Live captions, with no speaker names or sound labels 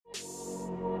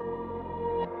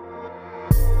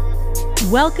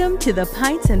Welcome to the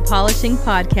Pints and Polishing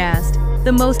Podcast,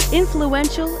 the most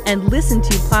influential and listened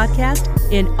to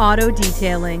podcast in auto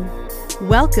detailing.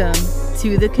 Welcome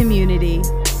to the community.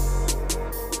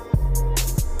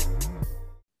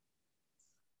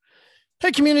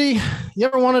 Hey, community. You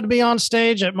ever wanted to be on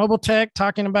stage at Mobile Tech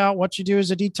talking about what you do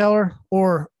as a detailer,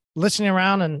 or listening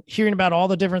around and hearing about all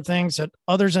the different things that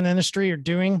others in the industry are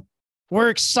doing? We're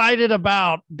excited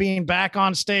about being back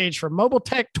on stage for Mobile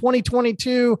Tech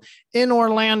 2022 in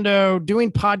Orlando,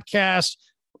 doing podcasts.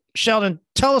 Sheldon,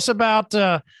 tell us about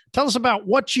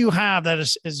what you have that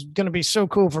is going to be so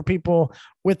cool for people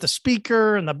with the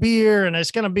speaker and the beer, and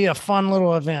it's going to be a fun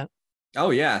little event.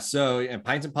 Oh, yeah. So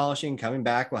Pints and Polishing coming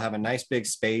back. We'll have a nice big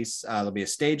space. There'll be a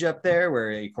stage up there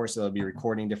where, of course, they'll be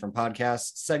recording different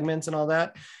podcast segments and all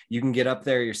that. You can get up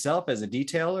there yourself as a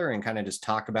detailer and kind of just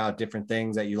talk about different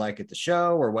things that you like at the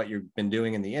show or what you've been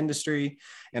doing in the industry.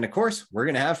 And of course, we're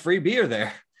going to have free beer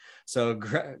there. So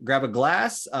grab a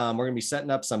glass. We're going to be setting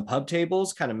up some pub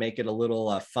tables, kind of make it a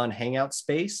little fun hangout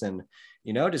space, and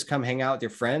just come hang out with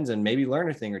your friends and maybe learn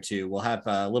a thing or two. We'll have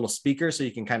a little speaker so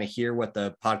you can kind of hear what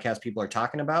the podcast people are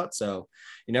talking about. So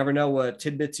you never know what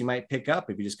tidbits you might pick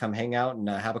up if you just come hang out and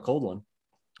have a cold one.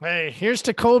 Hey, here's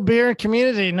to cold beer and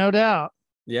community, no doubt.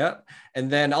 Yeah.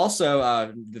 And then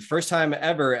also the first time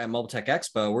ever at Mobile Tech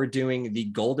Expo, we're doing the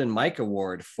Golden Mic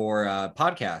Award for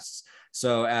podcasts.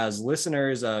 So as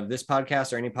listeners of this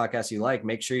podcast or any podcast you like,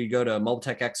 make sure you go to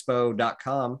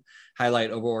mobiletechexpo.com,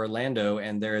 highlight over Orlando,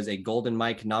 and there is a Golden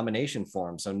Mic nomination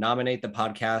form. So nominate the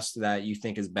podcast that you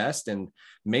think is best and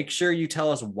make sure you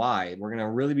tell us why. We're going to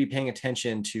really be paying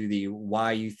attention to the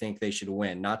why you think they should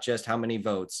win, not just how many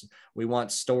votes. We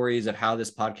want stories of how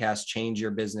this podcast changed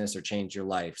your business or changed your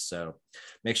life. So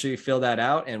make sure you fill that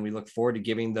out, and we look forward to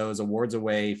giving those awards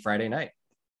away Friday night.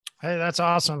 Hey, that's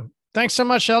awesome. Thanks so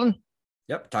much, Sheldon.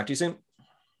 Yep. Talk to you soon.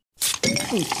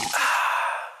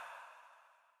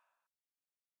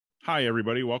 Hi,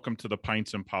 everybody. Welcome to the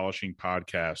Pints and Polishing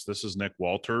Podcast. This is Nick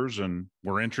Walters, and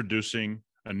we're introducing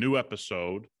a new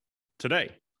episode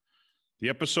today. The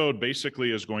episode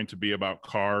basically is going to be about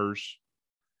cars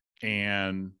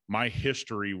and my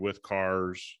history with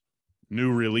cars,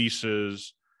 new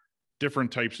releases,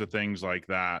 different types of things like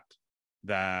that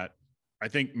I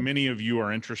think many of you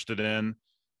are interested in.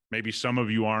 Maybe some of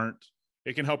you aren't.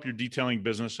 It can help your detailing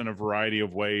business in a variety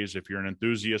of ways. If you're an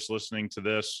enthusiast listening to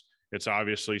this, it's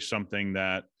obviously something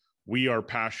that we are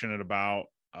passionate about,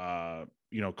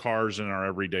 cars in our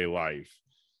everyday life.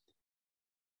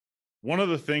 One of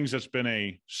the things that's been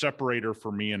a separator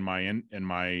for me in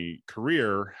my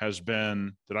career has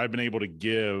been that I've been able to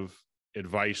give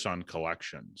advice on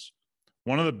collections.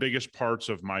 One of the biggest parts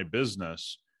of my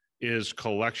business is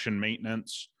collection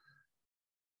maintenance.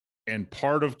 And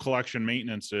part of collection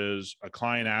maintenance is a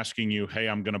client asking you, hey,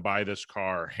 I'm going to buy this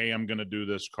car. Hey, I'm going to do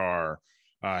this car.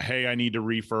 Hey, I need to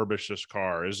refurbish this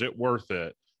car. Is it worth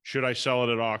it? Should I sell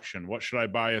it at auction? What should I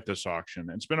buy at this auction?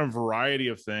 It's been a variety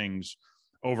of things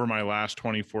over my last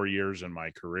 24 years in my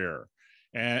career.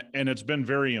 And it's been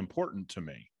very important to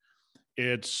me.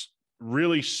 It's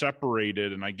really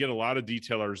separated. And I get a lot of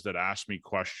detailers that ask me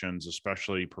questions,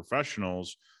 especially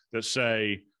professionals, that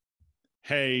say,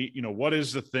 hey, what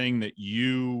is the thing that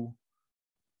you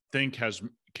think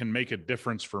can make a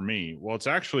difference for me? Well, it's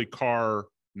actually car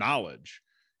knowledge.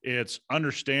 It's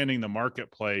understanding the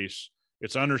marketplace.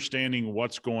 It's understanding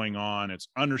what's going on. It's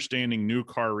understanding new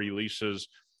car releases.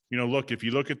 Look, if you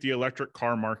look at the electric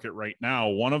car market right now,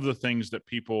 one of the things that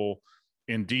people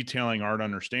in detailing aren't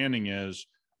understanding is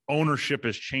ownership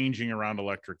is changing around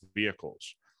electric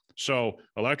vehicles. So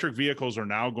electric vehicles are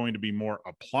now going to be more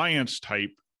appliance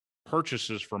type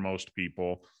purchases for most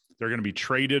people. They're going to be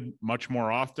traded much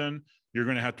more often. You're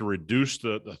going to have to reduce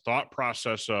the thought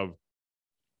process of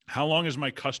how long is my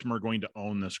customer going to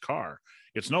own this car?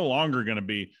 It's no longer going to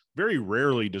be, very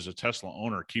rarely does a Tesla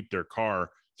owner keep their car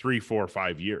 3, 4,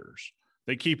 5 years.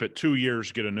 They keep it 2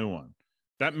 years, get a new one.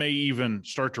 That may even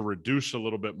start to reduce a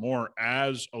little bit more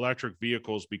as electric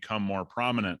vehicles become more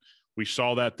prominent. We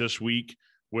saw that this week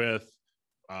with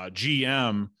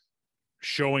GM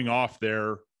showing off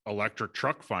their electric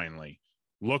truck finally.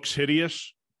 Looks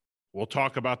hideous. We'll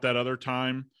talk about that other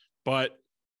time, but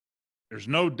there's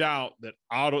no doubt that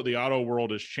the auto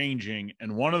world is changing.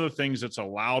 And one of the things that's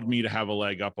allowed me to have a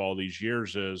leg up all these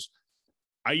years is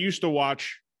I used to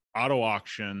watch auto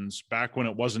auctions back when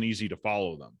it wasn't easy to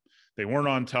follow them. They weren't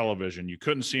on television. You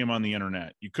couldn't see them on the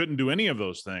internet. You couldn't do any of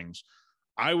those things.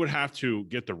 I would have to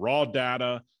get the raw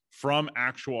data from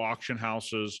actual auction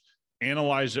houses,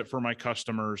 analyze it for my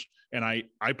customers. And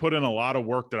I put in a lot of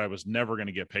work that I was never going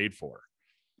to get paid for.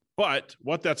 But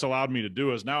what that's allowed me to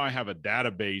do is now I have a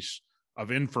database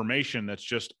of information that's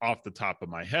just off the top of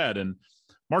my head. And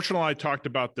Marshall and I talked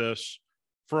about this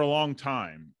for a long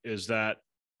time, is that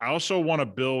I also want to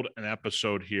build an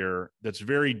episode here that's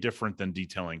very different than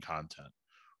detailing content.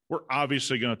 We're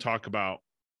obviously going to talk about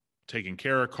taking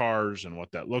care of cars and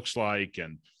what that looks like,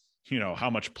 and how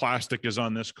much plastic is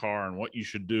on this car and what you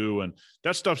should do. And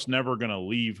that stuff's never going to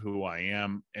leave who I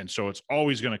am. And so it's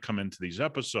always going to come into these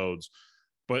episodes.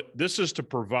 But this is to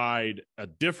provide a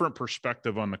different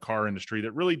perspective on the car industry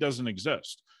that really doesn't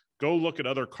exist. Go look at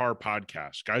other car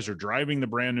podcasts. Guys are driving the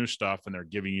brand new stuff and they're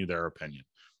giving you their opinion.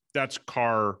 That's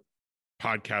Car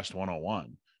Podcast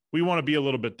 101. We want to be a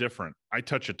little bit different. I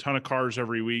touch a ton of cars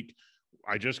every week.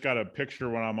 I just got a picture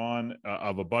when I'm on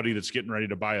of a buddy that's getting ready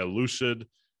to buy a Lucid,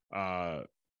 top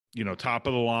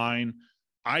of the line.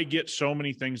 I get so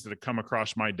many things that have come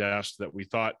across my desk that we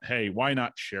thought, hey, why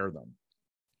not share them?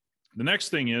 The next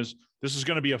thing is, this is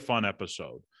going to be a fun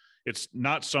episode. It's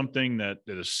not something that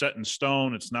is set in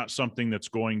stone. It's not something that's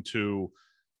going to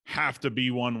have to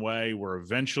be one way, where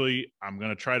eventually I'm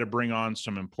going to try to bring on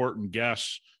some important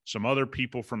guests, some other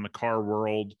people from the car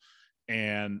world,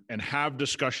 and have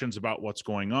discussions about what's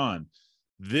going on.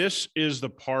 This is the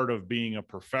part of being a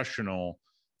professional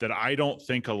that I don't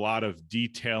think a lot of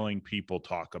detailing people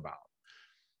talk about.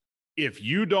 If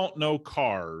you don't know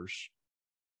cars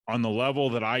on the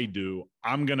level that I do,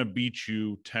 I'm going to beat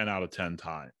you 10 out of 10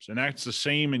 times. And that's the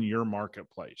same in your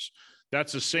marketplace.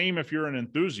 That's the same if you're an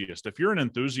enthusiast. If you're an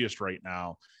enthusiast right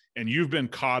now and you've been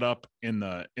caught up in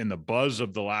the buzz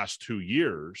of the last 2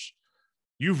 years,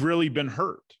 you've really been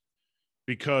hurt,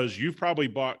 because you've probably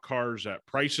bought cars at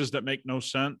prices that make no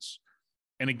sense.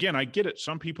 And again, I get it.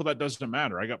 Some people that doesn't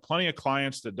matter. I got plenty of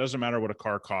clients that doesn't matter what a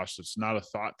car costs. It's not a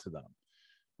thought to them.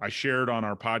 I shared on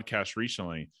our podcast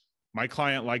recently, my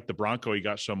client liked the Bronco. He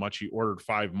got so much, he ordered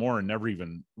 5 more and never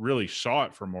even really saw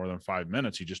it for more than 5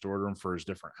 minutes. He just ordered them for his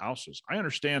different houses. I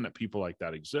understand that people like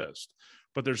that exist,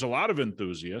 but there's a lot of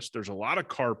enthusiasts. There's a lot of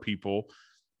car people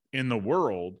in the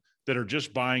world that are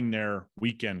just buying their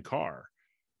weekend car.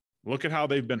 Look at how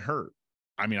they've been hurt.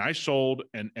 I mean, I sold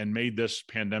and made this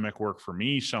pandemic work for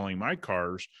me selling my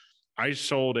cars. I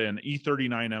sold an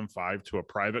E39 M5 to a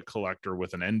private collector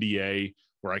with an NDA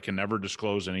where I can never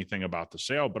disclose anything about the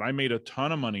sale, but I made a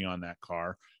ton of money on that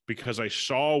car because I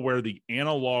saw where the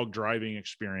analog driving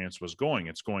experience was going.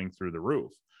 It's going through the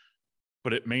roof,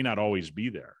 but it may not always be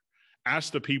there.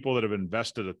 Ask the people that have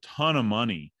invested a ton of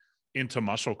money into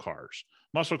muscle cars.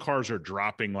 Muscle cars are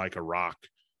dropping like a rock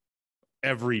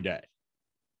every day.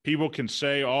 People can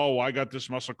say, oh, I got this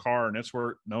muscle car and it's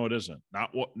where, no, it isn't.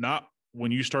 Not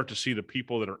when you start to see the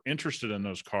people that are interested in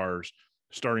those cars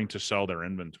starting to sell their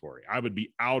inventory. I would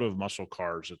be out of muscle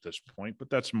cars at this point, but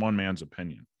that's one man's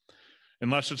opinion,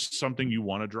 unless it's something you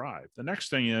want to drive. The next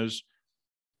thing is,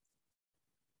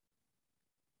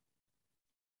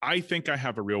 I think I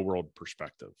have a real world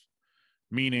perspective,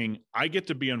 meaning I get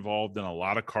to be involved in a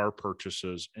lot of car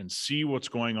purchases and see what's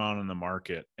going on in the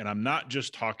market. And I'm not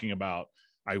just talking about,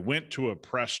 I went to a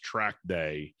press track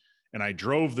day and I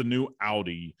drove the new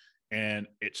Audi and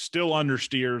it still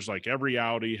understeers like every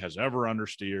Audi has ever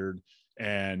understeered.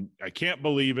 And I can't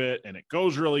believe it. And it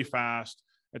goes really fast.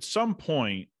 At some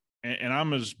point, and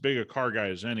I'm as big a car guy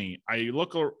as any, I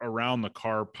look around the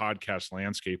car podcast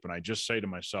landscape and I just say to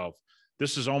myself,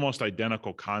 this is almost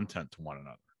identical content to one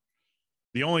another.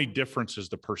 The only difference is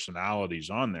the personalities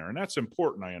on there. And that's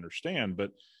important, I understand.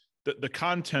 But the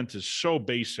content is so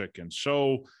basic, and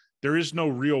so there is no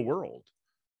real world,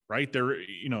 right?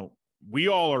 We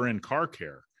all are in car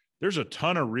care. There's a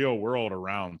ton of real world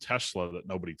around Tesla that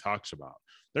nobody talks about.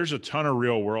 There's a ton of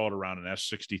real world around an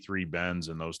S63 Benz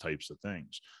and those types of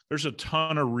things. There's a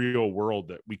ton of real world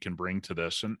that we can bring to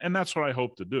this. And that's what I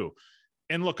hope to do.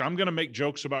 And look, I'm going to make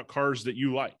jokes about cars that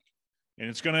you like, and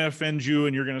it's going to offend you.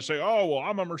 And you're going to say, oh, well,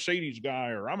 I'm a Mercedes guy,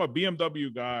 or I'm a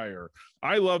BMW guy, or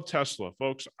I love Tesla.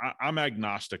 Folks, I'm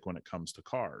agnostic when it comes to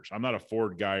cars. I'm not a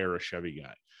Ford guy or a Chevy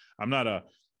guy. I'm not a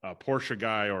Porsche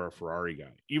guy or a Ferrari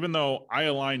guy, even though I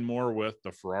align more with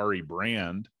the Ferrari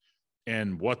brand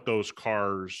and what those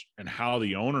cars and how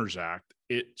the owners act.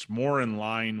 It's more in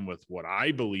line with what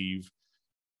I believe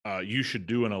you should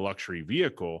do in a luxury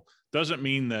vehicle. Doesn't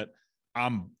mean that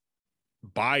I'm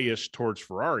biased towards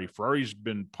Ferrari. Ferrari's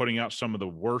been putting out some of the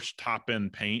worst top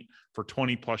end paint for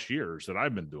 20 plus years that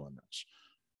I've been doing this.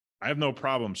 I have no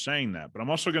problem saying that, but I'm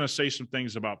also going to say some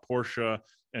things about Porsche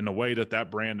and the way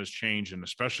that brand has changed, and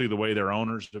especially the way their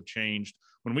owners have changed.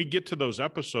 When we get to those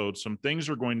episodes, some things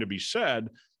are going to be said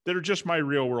that are just my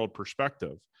real world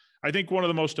perspective. I think one of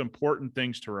the most important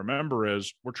things to remember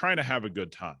is we're trying to have a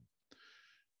good time.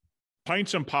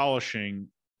 Pints and Polishing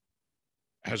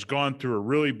has gone through a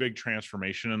really big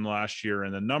transformation in the last year,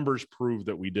 and the numbers prove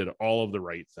that we did all of the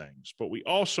right things. But we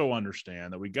also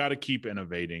understand that we got to keep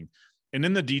innovating. And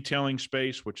in the detailing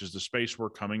space, which is the space we're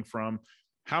coming from,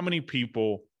 how many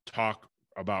people talk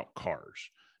about cars?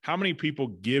 How many people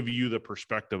give you the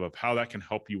perspective of how that can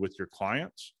help you with your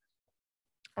clients?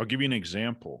 I'll give you an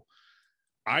example.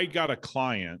 I got a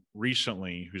client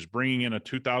recently who's bringing in a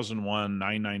 2001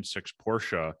 996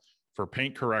 Porsche for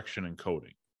paint correction and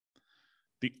coating.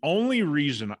 The only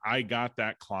reason I got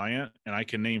that client, and I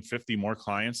can name 50 more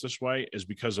clients this way, is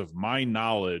because of my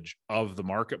knowledge of the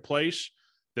marketplace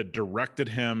that directed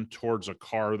him towards a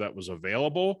car that was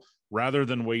available rather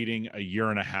than waiting a year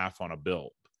and a half on a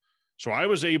build. So I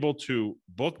was able to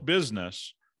book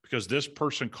business because this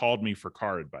person called me for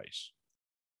car advice.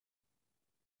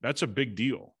 That's a big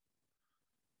deal.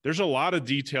 There's a lot of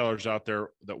detailers out there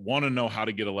that want to know how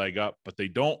to get a leg up, but they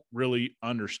don't really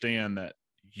understand that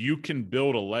you can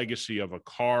build a legacy of a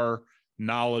car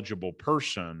knowledgeable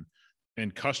person,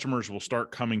 and customers will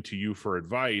start coming to you for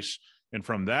advice. And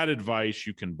from that advice,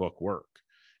 you can book work.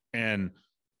 And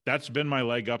that's been my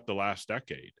leg up the last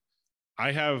decade.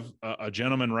 I have a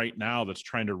gentleman right now that's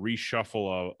trying to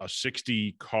reshuffle a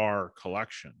 60 car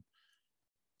collection.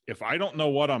 If I don't know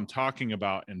what I'm talking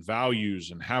about and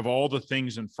values and have all the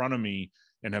things in front of me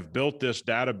and have built this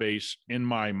database in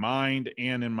my mind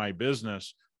and in my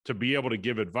business to be able to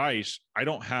give advice, I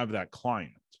don't have that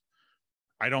client.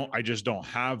 I just don't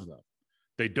have them.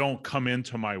 They don't come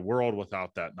into my world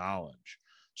without that knowledge.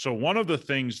 So one of the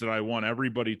things that I want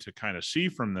everybody to kind of see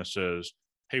from this is,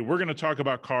 hey, we're going to talk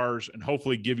about cars and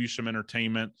hopefully give you some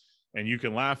entertainment, and you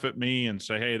can laugh at me and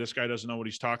say, hey, this guy doesn't know what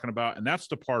he's talking about. And that's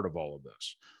the part of all of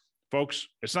this. Folks,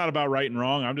 it's not about right and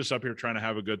wrong. I'm just up here trying to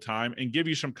have a good time and give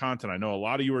you some content. I know a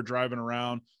lot of you are driving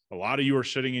around. A lot of you are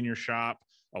sitting in your shop.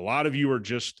 A lot of you are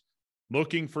just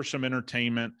looking for some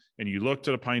entertainment, and you look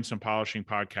to the Pints and Polishing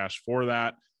podcast for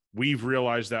that. We've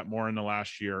realized that more in the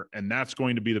last year, and that's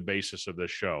going to be the basis of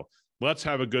this show. Let's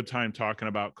have a good time talking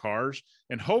about cars,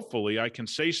 and hopefully I can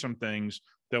say some things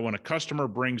that when a customer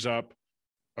brings up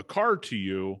a car to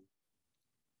you,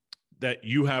 that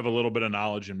you have a little bit of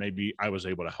knowledge, and maybe I was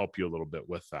able to help you a little bit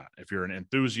with that. If you're an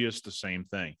enthusiast, the same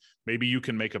thing. Maybe you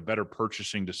can make a better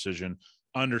purchasing decision,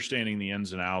 understanding the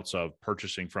ins and outs of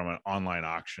purchasing from an online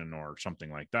auction or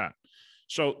something like that.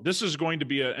 So this is going to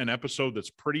be an episode that's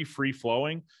pretty free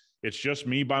flowing. It's just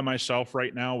me by myself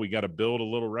right now. We got to build a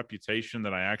little reputation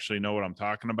that I actually know what I'm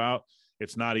talking about.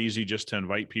 It's not easy just to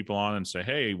invite people on and say,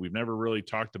 hey, we've never really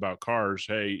talked about cars.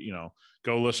 Hey,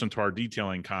 go listen to our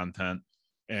detailing content,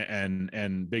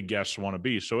 and big guests want to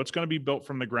be. So it's going to be built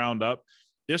from the ground up.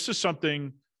 This is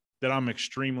something that I'm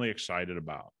extremely excited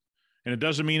about. And it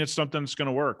doesn't mean it's something that's going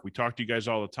to work. We talk to you guys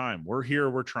all the time. We're here,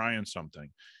 we're trying something.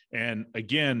 And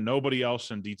again, nobody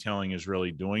else in detailing is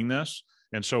really doing this.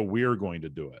 And so we're going to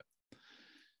do it.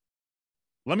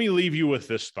 Let me leave you with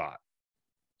this thought.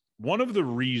 One of the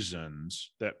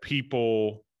reasons that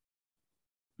people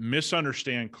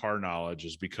misunderstand car knowledge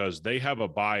is because they have a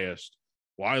bias.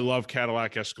 Well, I love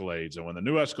Cadillac Escalades, and when the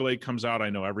new Escalade comes out, I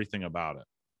know everything about it.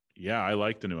 Yeah, I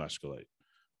like the new Escalade.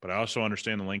 But I also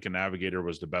understand the Lincoln Navigator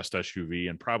was the best SUV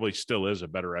and probably still is a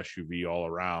better SUV all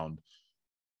around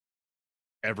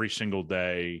every single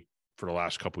day for the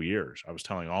last couple of years. I was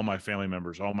telling all my family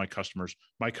members, all my customers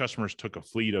took a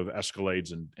fleet of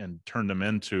Escalades and turned them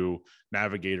into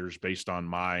Navigators based on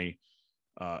my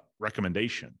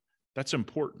recommendation. That's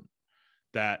important.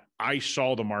 That I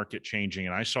saw the market changing,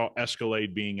 and I saw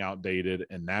Escalade being outdated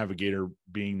and Navigator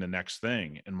being the next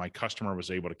thing. And my customer was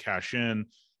able to cash in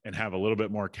and have a little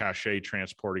bit more cachet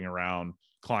transporting around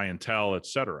clientele, et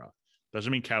cetera.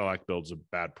 Doesn't mean Cadillac builds a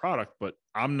bad product, but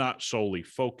I'm not solely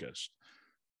focused.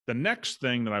 The next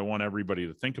thing that I want everybody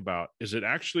to think about is it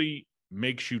actually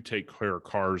makes you take care of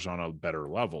cars on a better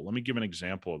level. Let me give an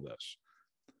example of this.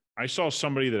 I saw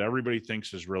somebody that everybody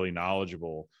thinks is really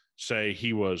knowledgeable say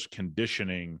he was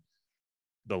conditioning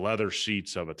the leather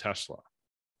seats of a Tesla.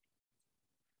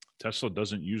 Tesla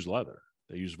doesn't use leather.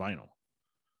 They use vinyl.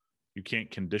 You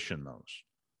can't condition those.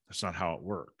 That's not how it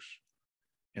works.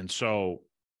 And so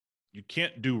you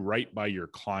can't do right by your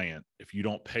client if you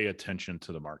don't pay attention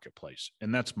to the marketplace.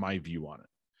 And that's my view on it.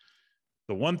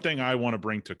 The one thing I want to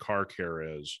bring to Car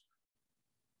Care is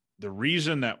the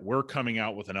reason that we're coming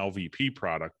out with an LVP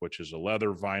product, which is a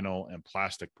leather, vinyl, and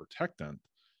plastic protectant,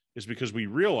 is because we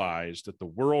realize that the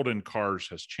world in cars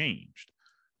has changed.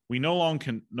 We no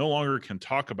longer can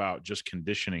talk about just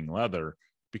conditioning leather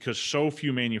because so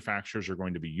few manufacturers are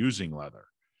going to be using leather,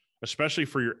 especially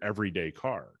for your everyday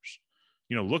cars.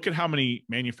 Look at how many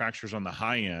manufacturers on the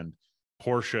high end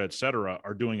Porsche, et cetera,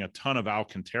 are doing a ton of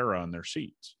Alcantara on their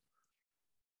seats.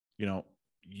 You know,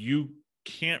 you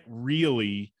can't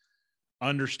really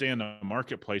understand the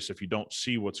marketplace if you don't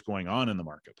see what's going on in the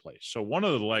marketplace. So one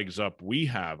of the legs up we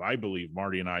have, I believe,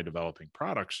 Marty and I developing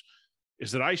products,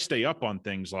 is that I stay up on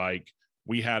things like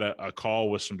we had a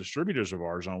call with some distributors of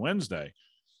ours on Wednesday.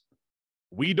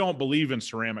 We don't believe in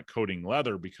ceramic coating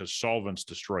leather because solvents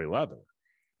destroy leather.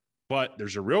 But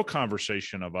there's a real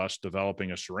conversation of us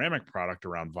developing a ceramic product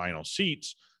around vinyl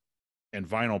seats and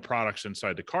vinyl products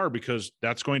inside the car, because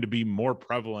that's going to be more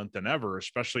prevalent than ever,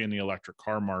 especially in the electric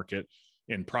car market.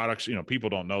 In products, you know, people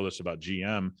don't know this about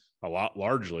GM a lot.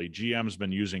 Largely, GM's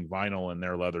been using vinyl in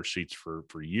their leather seats for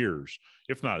years,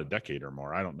 if not a decade or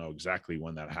more. I don't know exactly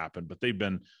when that happened, but they've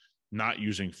been not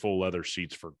using full leather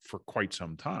seats for quite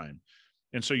some time.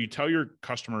 And so you tell your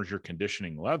customers you're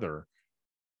conditioning leather.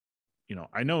 You know,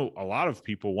 I know a lot of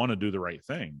people want to do the right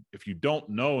thing. If you don't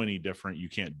know any different, you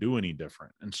can't do any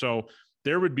different. And so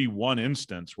there would be one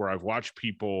instance where I've watched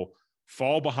people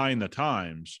fall behind the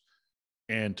times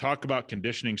and talk about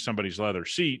conditioning somebody's leather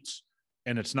seats,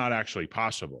 and it's not actually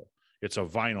possible. It's a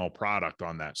vinyl product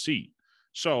on that seat.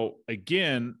 So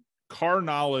again, car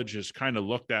knowledge is kind of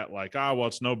looked at like, well,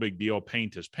 it's no big deal.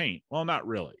 Paint is paint. Well, not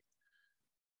really.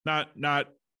 Not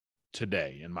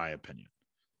today, in my opinion.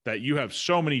 That you have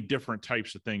so many different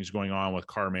types of things going on with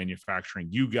car manufacturing.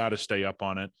 You got to stay up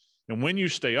on it. And when you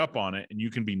stay up on it and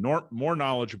you can be more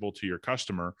knowledgeable to your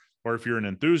customer, or if you're an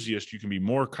enthusiast, you can be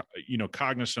more,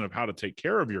 cognizant of how to take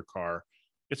care of your car.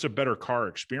 It's a better car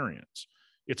experience.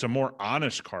 It's a more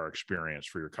honest car experience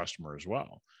for your customer as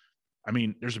well. I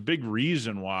mean, there's a big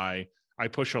reason why I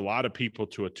push a lot of people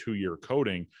to a 2-year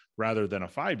coating rather than a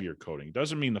 5-year coating. It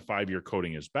doesn't mean the 5-year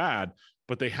coating is bad,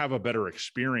 but they have a better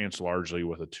experience largely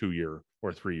with a 2-year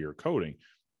or 3-year coating.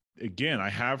 Again, I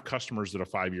have customers that a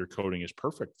 5-year coating is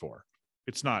perfect for.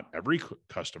 It's not every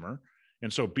customer.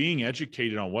 And so being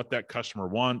educated on what that customer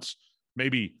wants,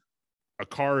 maybe a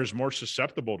car is more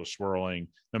susceptible to swirling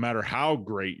no matter how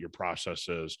great your process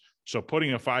is. So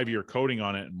putting a 5-year coating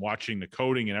on it and watching the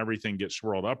coating and everything get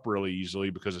swirled up really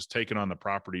easily because it's taken on the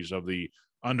properties of the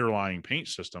underlying paint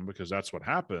system, because that's what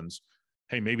happens.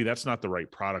 Hey, maybe that's not the right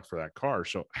product for that car.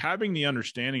 So having the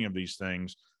understanding of these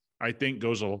things, I think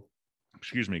goes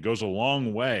a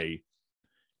long way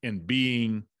in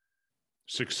being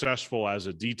successful as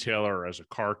a detailer, as a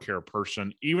car care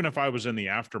person. Even if I was in the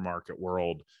aftermarket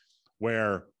world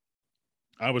where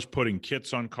I was putting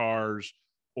kits on cars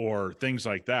or things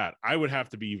like that, I would have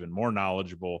to be even more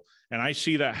knowledgeable. And I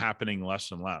see that happening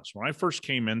less and less. When I first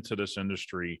came into this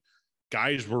industry,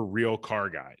 guys were real car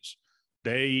guys.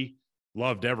 They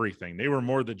loved everything. They were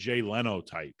more the Jay Leno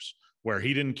types, where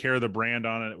he didn't care the brand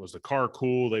on it. It was the car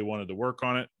cool. They wanted to work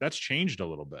on it. That's changed a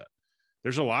little bit.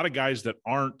 There's a lot of guys that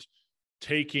aren't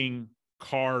taking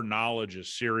car knowledge as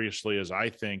seriously as I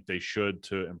think they should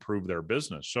to improve their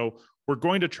business. So we're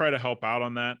going to try to help out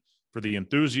on that. For the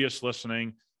enthusiasts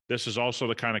listening, this is also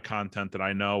the kind of content that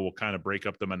I know will kind of break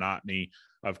up the monotony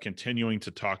of continuing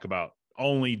to talk about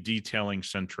only detailing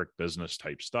centric business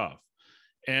type stuff.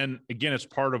 And again, it's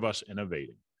part of us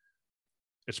innovating.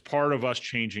 It's part of us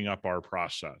changing up our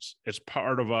process. It's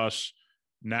part of us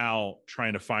now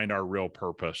trying to find our real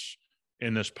purpose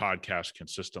in this podcast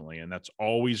consistently. And that's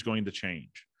always going to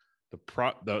change.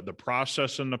 The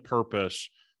process and the purpose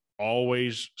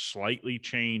always slightly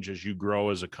change as you grow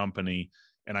as a company.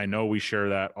 And I know we share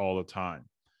that all the time.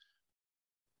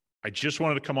 I just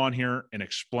wanted to come on here and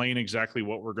explain exactly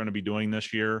what we're going to be doing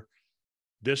this year.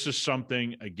 This is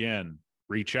something, again,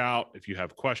 reach out. If you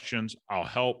have questions, I'll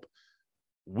help.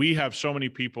 We have so many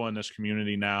people in this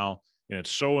community now, and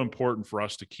it's so important for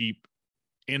us to keep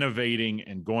innovating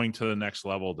and going to the next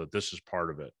level that this is part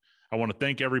of it. I want to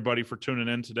thank everybody for tuning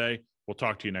in today. We'll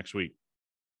talk to you next week.